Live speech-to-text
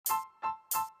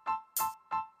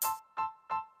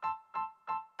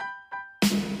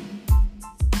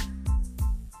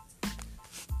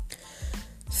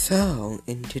So,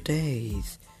 in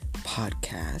today's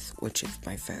podcast, which is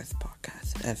my first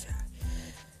podcast ever,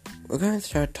 we're going to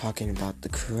start talking about the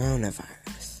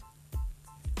coronavirus.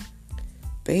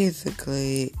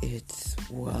 Basically, it's,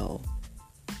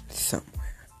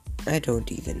 somewhere. I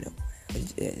don't even know where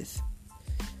it is.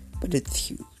 But it's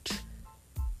huge.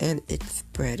 And it's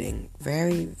spreading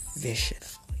very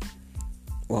viciously.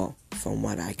 Well, from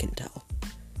what I can tell.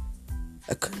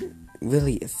 I couldn't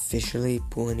really officially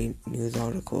pull any news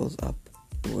articles up,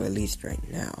 or at least right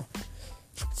now,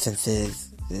 since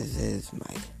this is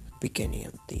my beginning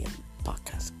of the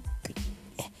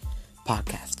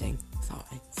podcasting.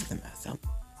 Sorry for the mess up.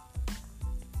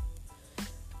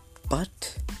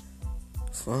 But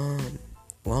from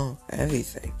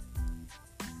everything,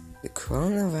 the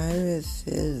coronavirus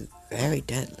is very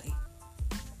deadly.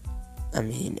 I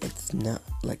mean, it's not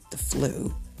like the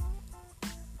flu,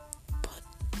 but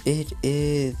it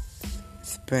is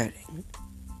spreading.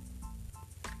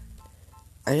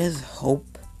 I just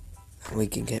hope that we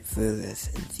can get through this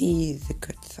and see the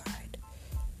good side,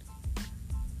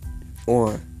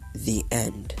 or the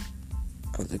end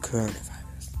of the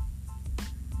coronavirus,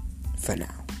 for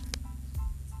now.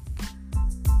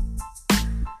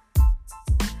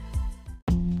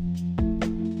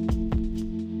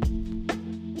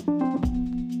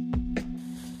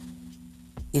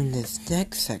 In this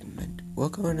next segment, we're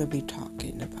going to be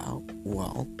talking about,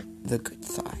 the good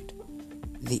side.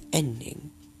 The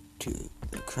ending to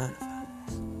the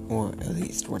coronavirus. Or at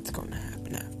least what's going to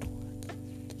happen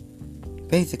afterwards.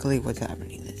 Basically, what's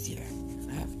happening this year.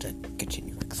 I have to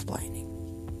continue explaining.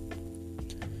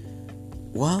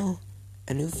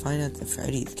 A new Five Nights at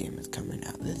Freddy's game is coming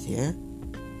out this year.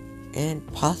 And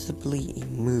possibly a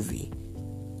movie.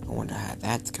 I wonder how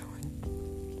that's going.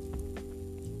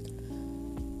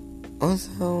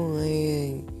 Also,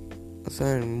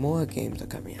 more games are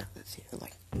coming out this year,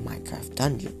 like Minecraft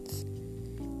Dungeons,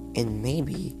 and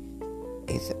maybe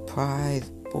a surprise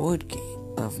board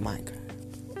game of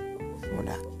Minecraft. I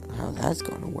wonder how that's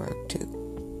going to work too.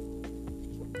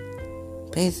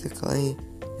 Basically,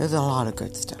 there's a lot of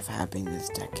good stuff happening this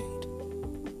decade.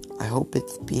 I hope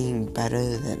it's being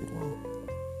better than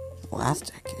the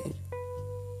last decade.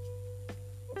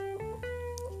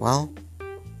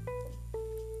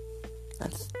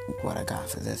 That's what I got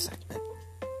for this segment.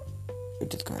 We're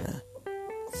just gonna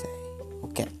say,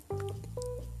 okay.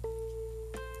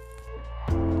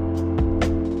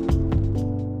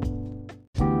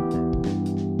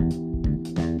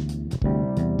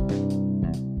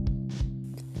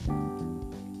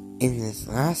 In this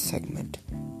last segment,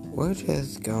 we're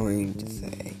just going to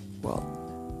say,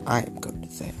 I am going to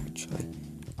say actually,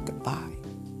 goodbye.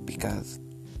 Because,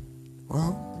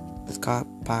 this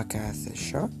podcast is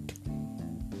short.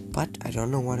 But I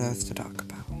don't know what else to talk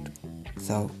about.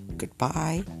 So,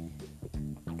 goodbye.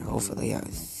 And hopefully I'll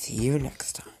see you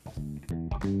next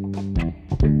time.